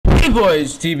Hey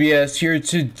boys, TBS here.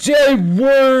 Today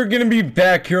we're gonna be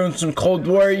back here on some Cold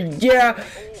War. Yeah,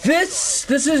 this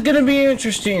is gonna be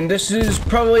interesting. This is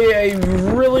probably a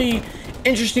really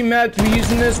interesting map to be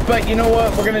using this, but you know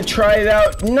what? We're gonna try it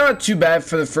out. Not too bad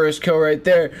for the first kill right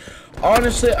there.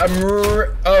 Honestly,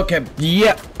 okay.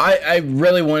 Yeah, I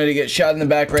really wanted to get shot in the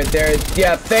back right there.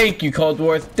 Yeah, thank you, Cold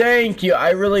War. Thank you.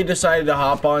 I really decided to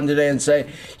hop on today and say,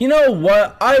 you know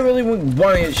what? I really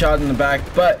want to get shot in the back,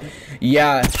 but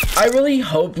yeah, I really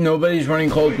hope nobody's running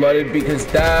cold-blooded because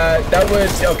that would,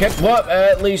 okay, well,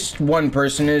 at least one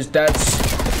person is.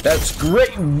 That's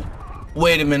great.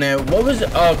 Wait a minute. What was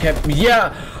it? Okay,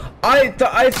 yeah.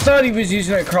 I thought he was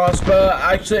using a crossbow.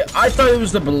 Actually, I thought it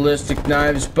was the ballistic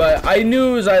knives, but I knew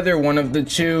it was either one of the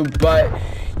two. But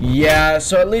yeah,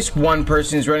 so at least one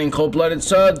person is running cold-blooded.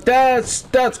 So that's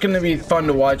gonna be fun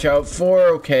to watch out for.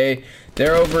 Okay,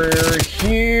 they're over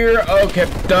here. Okay,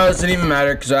 doesn't even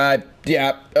matter because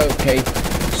yeah. Okay,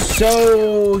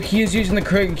 so he's using the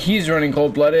Krig. He's running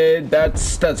cold-blooded.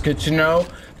 That's good to know.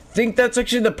 I think that's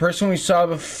actually the person we saw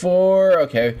before.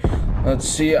 Okay. Let's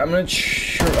see. I'm gonna.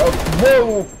 Oh,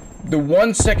 whoa! The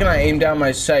 1 second I aim down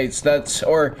my sights,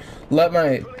 or let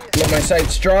my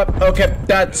sights drop. Okay,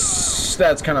 that's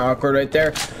kind of awkward right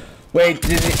there. Wait,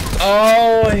 did he?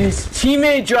 Oh, his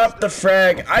teammate dropped the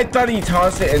frag. I thought he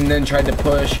tossed it and then tried to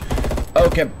push.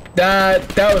 Okay,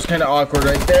 that was kind of awkward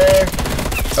right there.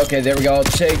 Okay, there we go. I'll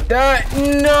take that.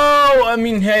 No, I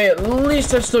mean, hey, at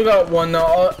least I still got one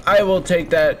though. I will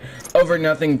take that over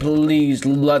nothing. Please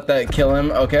let that kill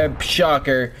him. Okay,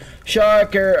 shocker.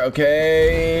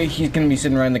 Okay, he's gonna be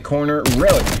sitting around the corner.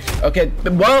 Really? Okay,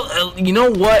 well, you know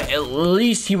what? At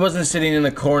least he wasn't sitting in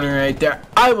the corner right there.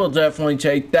 I will definitely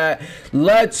take that.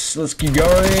 Let's keep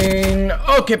going.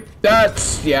 Okay,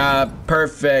 yeah,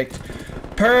 perfect.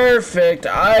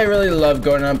 I really love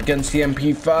going up against the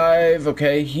MP5.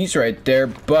 Okay, he's right there,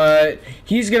 but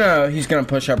he's gonna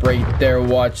push up right there.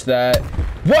 Watch that.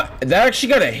 What? That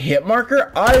actually got a hit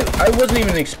marker? I wasn't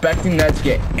even expecting that to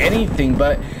get anything,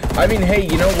 but I mean, hey,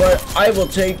 you know what? I will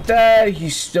take that.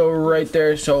 He's still right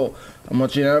there, so I'm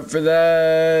watching out for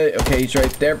that. Okay, he's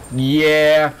right there.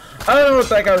 Yeah. I don't know what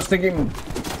that guy was thinking.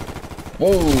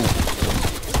 Whoa.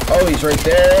 Oh, he's right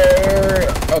there.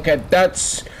 Okay,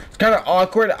 that's kind of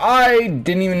awkward. I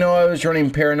didn't even know I was running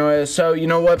paranoia, so you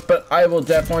know what, but I will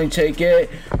definitely take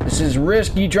it. This is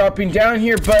risky dropping down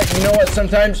here, but you know what,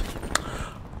 sometimes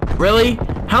really,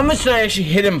 how much did I actually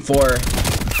hit him for?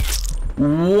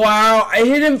 Wow, I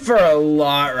hit him for a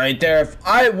lot right there. If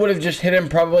I would have just hit him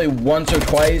probably once or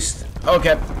twice.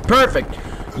 Okay, perfect.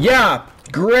 Yeah,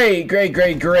 great.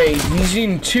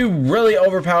 Using two really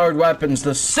overpowered weapons.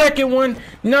 The second one,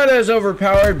 not as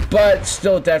overpowered, but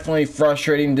still definitely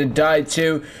frustrating to die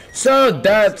to. So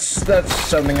that's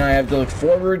something I have to look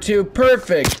forward to.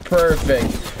 Perfect.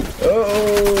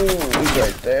 Oh, he's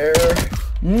right there.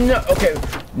 No, okay.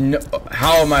 No,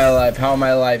 how am I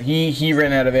alive? He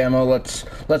ran out of ammo. Let's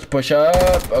push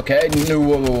up. Okay. No,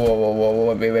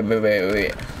 whoa,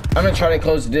 wait. I'm gonna try to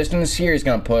close the distance here. He's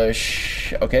gonna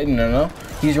push. Okay, no.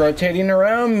 He's rotating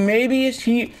around. Maybe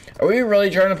are we really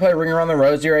trying to play Ring Around the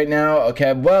Rosie right now?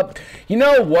 Okay, well, you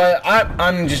know what?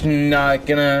 I'm just not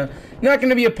gonna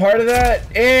be a part of that.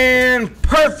 And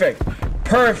perfect.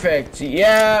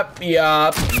 Yep.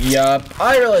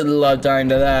 I really love dying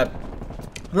to that.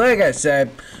 Like I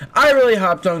said, I really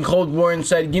hopped on Cold War and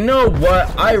said, you know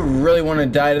what? I really want to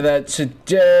die to that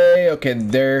today. Okay,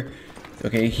 there.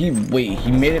 Okay, he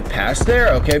made it past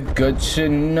there? Okay, good to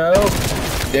know.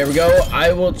 There we go.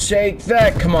 I will take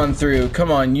that. Come on through.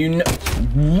 Come on, you know.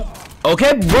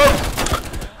 Okay,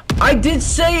 whoa. I did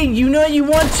say, you know, you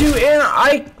want to, and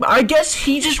I guess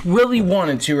he just really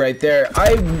wanted to right there.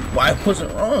 I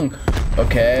wasn't wrong.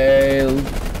 Okay.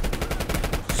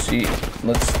 Let's see.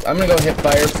 I'm gonna go hip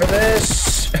fire for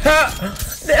this.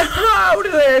 How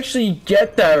did I actually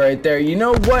get that right there? You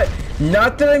know what?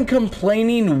 Not that I'm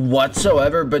complaining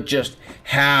whatsoever, but just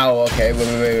how. Okay,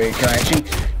 wait. Can I actually?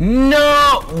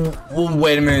 No!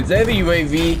 Wait a minute. They have a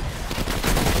UAV.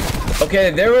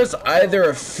 Okay, there was either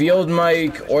a field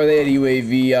mic or they had a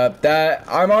UAV up. That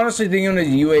I'm honestly thinking it was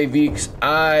UAV because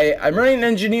I'm running an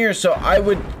engineer, so I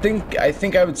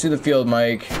think I would see the field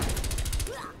mic.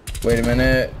 Wait a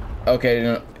minute. Okay,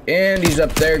 no, and he's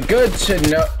up there. Good to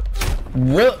know.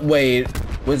 Wait,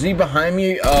 was he behind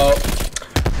me? Oh,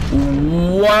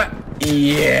 what?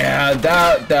 Yeah,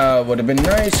 that would have been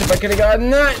nice if I could have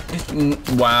gotten that.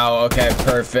 Wow. Okay,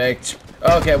 perfect.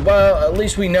 Okay, well, at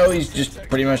least we know he's just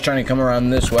pretty much trying to come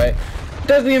around this way.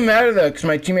 Doesn't even matter though, because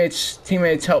my teammates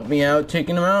helped me out,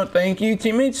 taking him out. Thank you,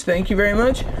 teammates. Thank you very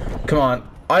much. Come on.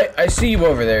 I see you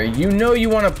over there. You know you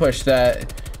want to push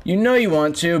that. You know you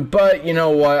want to, but you know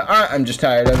what? I'm just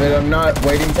tired of it. I'm not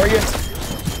waiting for you.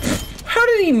 How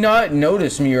did he not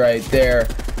notice me right there?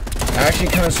 Actually,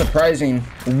 kind of surprising.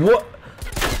 What?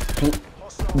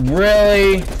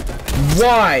 Really?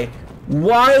 Why?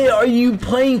 Why are you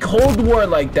playing Cold War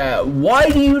like that? Why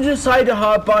do you decide to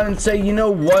hop on and say, you know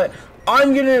what?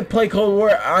 I'm gonna play Cold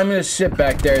War. I'm gonna sit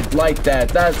back there like that.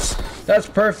 That's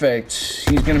perfect.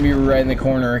 He's gonna be right in the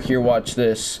corner here. Watch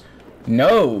this.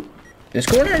 No. This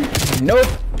corner? Nope.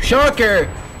 Shocker.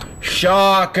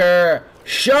 Shocker.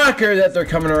 Shocker that they're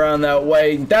coming around that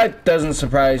way. That doesn't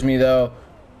surprise me though.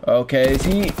 Okay, is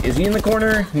he in the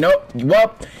corner? Nope.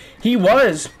 Well, he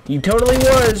was. He totally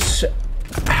was.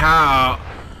 How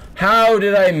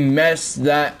did I mess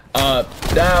that up?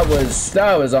 That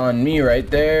was on me right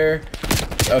there.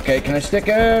 Okay, can I stick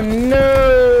him?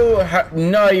 No.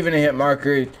 Not even a hit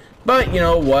marker. But you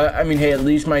know what? I mean, hey, at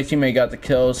least my teammate got the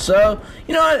kill. So,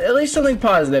 you know what? At least something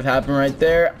positive happened right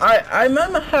there. I'm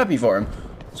happy for him.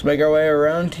 Let's make our way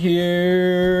around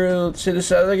here. Let's see, this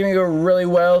is either gonna go really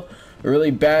well or really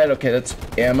bad. Okay, that's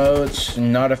ammo. It's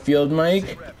not a field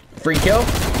mic. Free kill.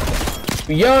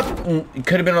 Yup. It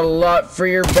could have been a lot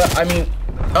freer, but I mean,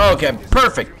 okay,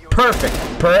 perfect.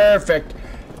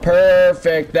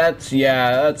 That's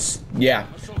yeah.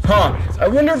 Huh. I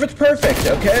wonder if it's perfect.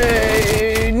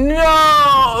 Okay.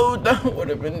 No! That would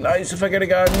have been nice if I could have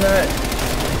gotten that.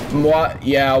 What?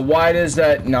 Yeah, why does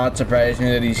that not surprise me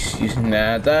that he's using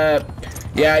that?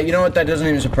 Yeah, you know what? That doesn't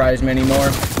even surprise me anymore.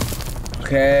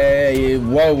 Okay.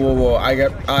 Whoa. I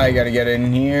gotta get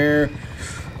in here.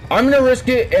 I'm gonna risk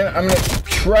it, and I'm gonna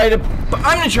try to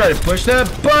push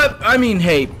that, but I mean,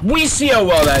 hey, we see how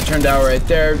well that turned out right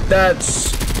there.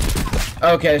 That's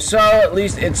okay, so at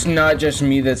least it's not just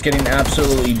me that's getting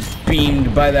absolutely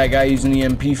beamed by that guy using the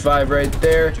MP5 right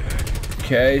there.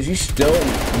 Okay, is he still?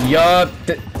 Yup.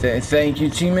 Thank you,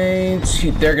 teammates.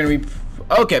 They're gonna be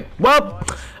okay. Well,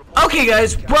 okay,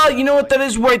 guys. Well, you know what? That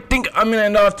is where I think I'm gonna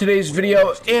end off today's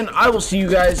video, and I will see you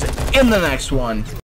guys in the next one.